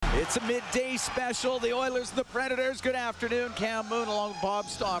It's a midday special. The Oilers and the Predators. Good afternoon. Cam Moon along with Bob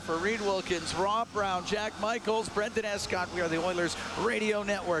Stauffer, Reed Wilkins, Rob Brown, Jack Michaels, Brendan Escott. We are the Oilers Radio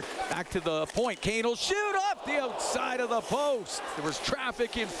Network. Back to the point. Kane will shoot off the outside of the post. There was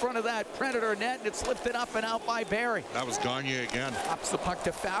traffic in front of that Predator net, and it's lifted up and out by Barrie. That was Gagne again. Pops the puck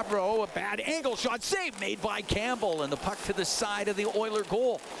to Fabro. A bad angle shot. Save made by Campbell, and the puck to the side of the Oiler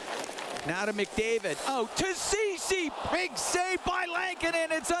goal. Now to McDavid. Out to Ceci. Big save by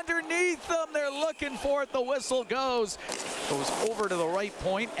Lankinen. It's underneath them. They're looking for it. The whistle goes. Goes over to the right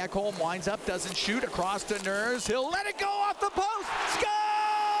point. Ekholm winds up. Doesn't shoot. Across to Nurse. He'll let it go off the post. Scores!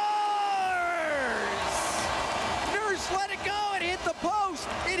 Nurse let it go. It hit the post.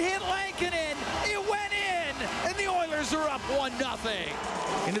 It hit Lankinen. It went in. And the Oilers are up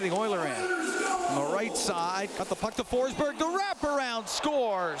 1-0. Into the Oiler end. On the right side, got the puck to Forsberg. The wraparound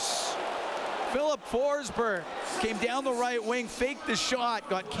scores. Philip Forsberg came down the right wing, faked the shot,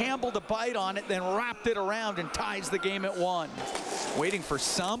 got Campbell to bite on it, then wrapped it around and ties the game at 1. Waiting for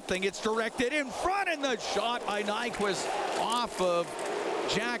something. It's directed in front, and the shot by Nyquist off of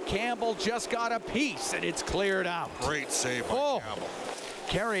Jack Campbell just got a piece, and it's cleared out. Great save by Campbell.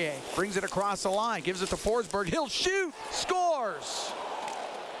 Carrier brings it across the line, gives it to Forsberg. He'll shoot, scores.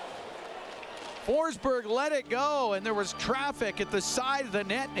 Forsberg let it go, and there was traffic at the side of the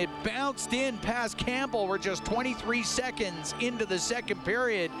net, and it bounced in past Campbell. We're just 23 seconds into the second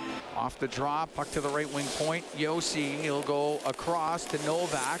period. Off the drop, puck to the right wing point. Josi, he'll go across to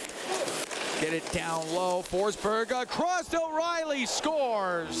Novak. Get it down low. Forsberg across to O'Reilly,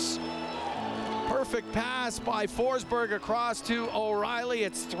 scores. Perfect pass by Forsberg across to O'Reilly.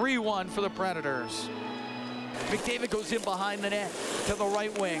 It's 3-1 for the Predators. McDavid goes in behind the net to the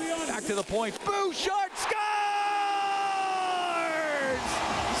right wing. Back to the point. Bouchard scores!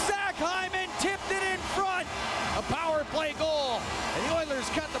 Zach Hyman tipped it in front. A power play goal. And the Oilers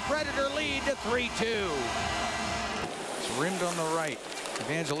cut the Predator lead to 3-2. It's rimmed on the right.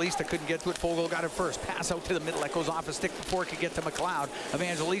 Evangelista couldn't get to it. Fogle got it first. Pass out to the middle. That goes off a stick before it could get to McLeod.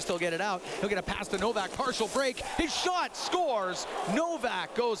 Evangelista will get it out. He'll get a pass to Novak. Partial break. His shot scores.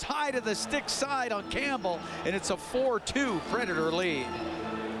 Novak goes high to the stick side on Campbell, and it's a 4-2 Predator lead.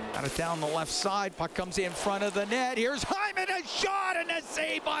 Got it down the left side. Puck comes in front of the net. Here's Hyman. A shot and a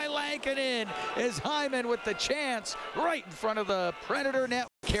save by Lankinen. Is Hyman with the chance right in front of the Predator net.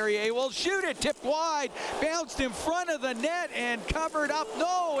 Carrier will shoot it, tipped wide, bounced in front of the net and covered up.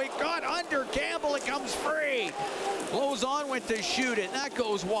 No, it got under Campbell, it comes free. Lozon went to shoot it, that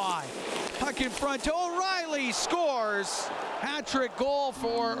goes wide. Puck in front to O'Reilly, scores. Hat-trick goal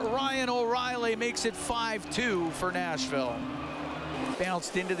for Ryan O'Reilly, makes it 5-2 for Nashville.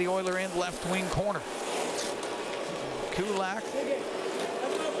 Bounced into the Oiler end, left wing corner. Kulak.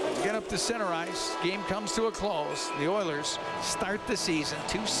 Get up to center ice. Game comes to a close. The Oilers start the season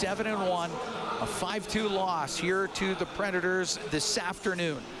 2-7-1. A 5-2 loss here to the Predators this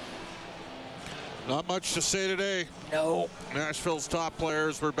afternoon. Not much to say today. No. Nashville's top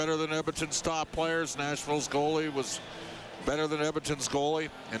players were better than Edmonton's top players. Nashville's goalie was better than Edmonton's goalie.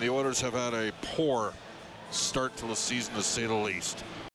 And the Oilers have had a poor start to the season, to say the least.